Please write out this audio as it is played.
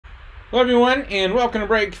Hello everyone, and welcome to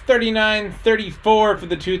break 3934 for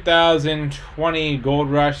the 2020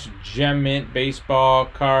 Gold Rush Gem Mint Baseball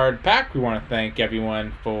Card Pack. We want to thank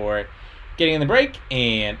everyone for getting in the break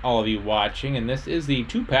and all of you watching, and this is the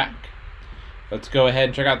 2-pack. Let's go ahead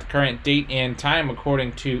and check out the current date and time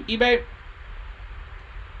according to eBay.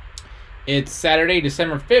 It's Saturday,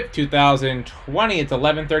 December 5th, 2020. It's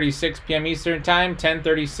 11:36 p.m. Eastern Time,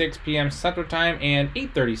 10:36 p.m. Central Time, and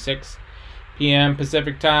 8:36 p.m.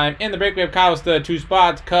 Pacific Time. In the break, we have Costa 2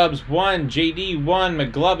 spots, Cubs 1, JD 1,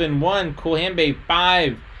 McGlovin 1, Cool Hand Bay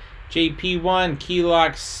 5, JP 1,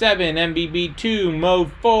 Keylock 7, MBB 2,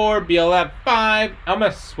 Mo 4, BLF 5,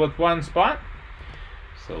 Elmas with 1 spot.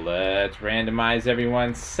 So let's randomize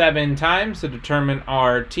everyone 7 times to determine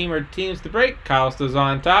our team or teams to break. Costa's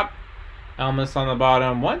on top, Elmas on the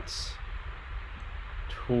bottom once,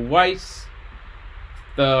 twice,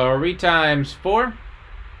 3 times 4,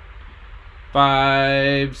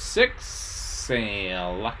 5, 6,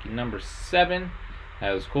 and lucky number 7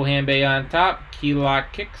 has Cool Hand Bay on top,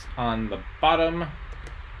 Keylock Kicks on the bottom.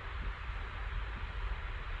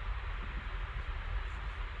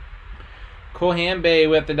 Cool Hand Bay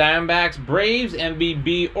with the Diamondbacks, Braves,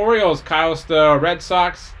 MVB, Orioles, Costa, Red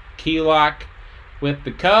Sox, Keylock with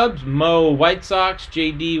the Cubs, Mo White Sox,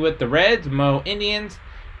 JD with the Reds, Mo Indians,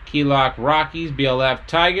 Keylock Rockies, BLF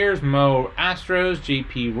Tigers, Mo Astros,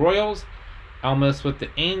 JP Royals, Elmas with the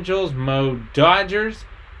Angels, Mo Dodgers,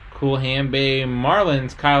 Cool Hand Bay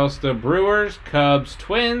Marlins, Costa Brewers, Cubs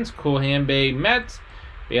Twins, Cool Hand Bay Mets,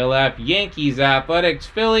 BLF Yankees, Athletics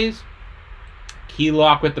Phillies,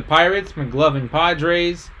 Keylock with the Pirates, McGlovin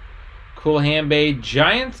Padres, Cool Hand Bay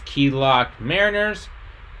Giants, Keylock Mariners,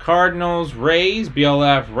 Cardinals Rays,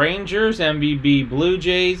 BLF Rangers, MVB Blue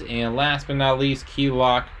Jays, and last but not least,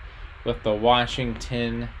 Keylock with the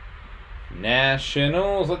Washington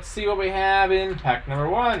Nationals. Let's see what we have in pack number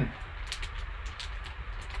 1.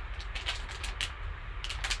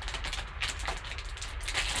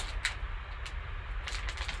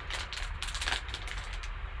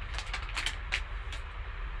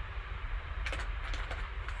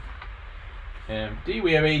 Empty.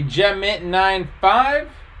 We have a Gem Mint 9.5.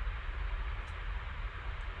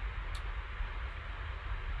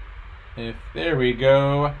 There we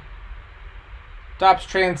go. Topps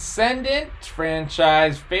Transcendent,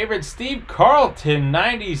 franchise favorite, Steve Carlton,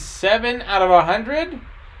 97 out of 100.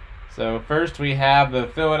 So first we have the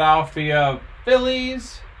Philadelphia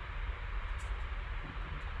Phillies.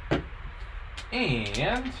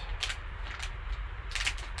 And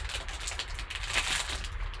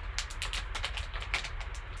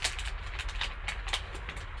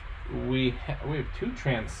we have 2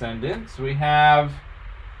 Transcendents. We have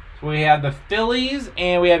the Phillies,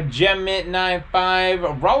 and we have Gem Mint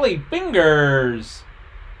 9.5, Raleigh Fingers,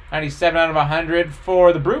 97 out of 100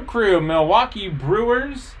 for the Brew Crew, Milwaukee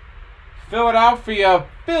Brewers, Philadelphia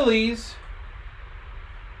Phillies.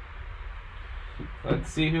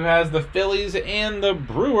 Let's see who has the Phillies and the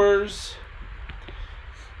Brewers.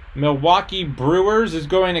 Milwaukee Brewers is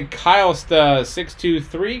going to Kyle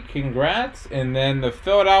 623, congrats. And then the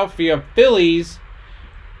Philadelphia Phillies,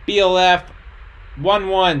 BLF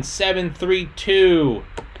 11732.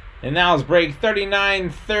 And now it's break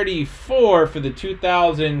 3934 for the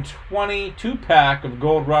 2020 2-pack of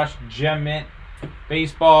Gold Rush Gem Mint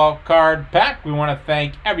Baseball Card Pack. We want to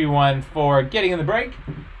thank everyone for getting in the break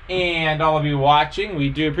and all of you watching. We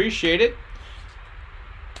do appreciate it.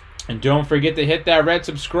 And don't forget to hit that red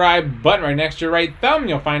subscribe button right next to your right thumb.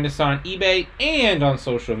 You'll find us on eBay and on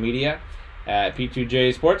social media at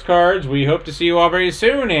P2J Sports Cards. We hope to see you all very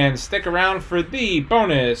soon, and stick around for the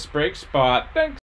bonus break spot. Thanks.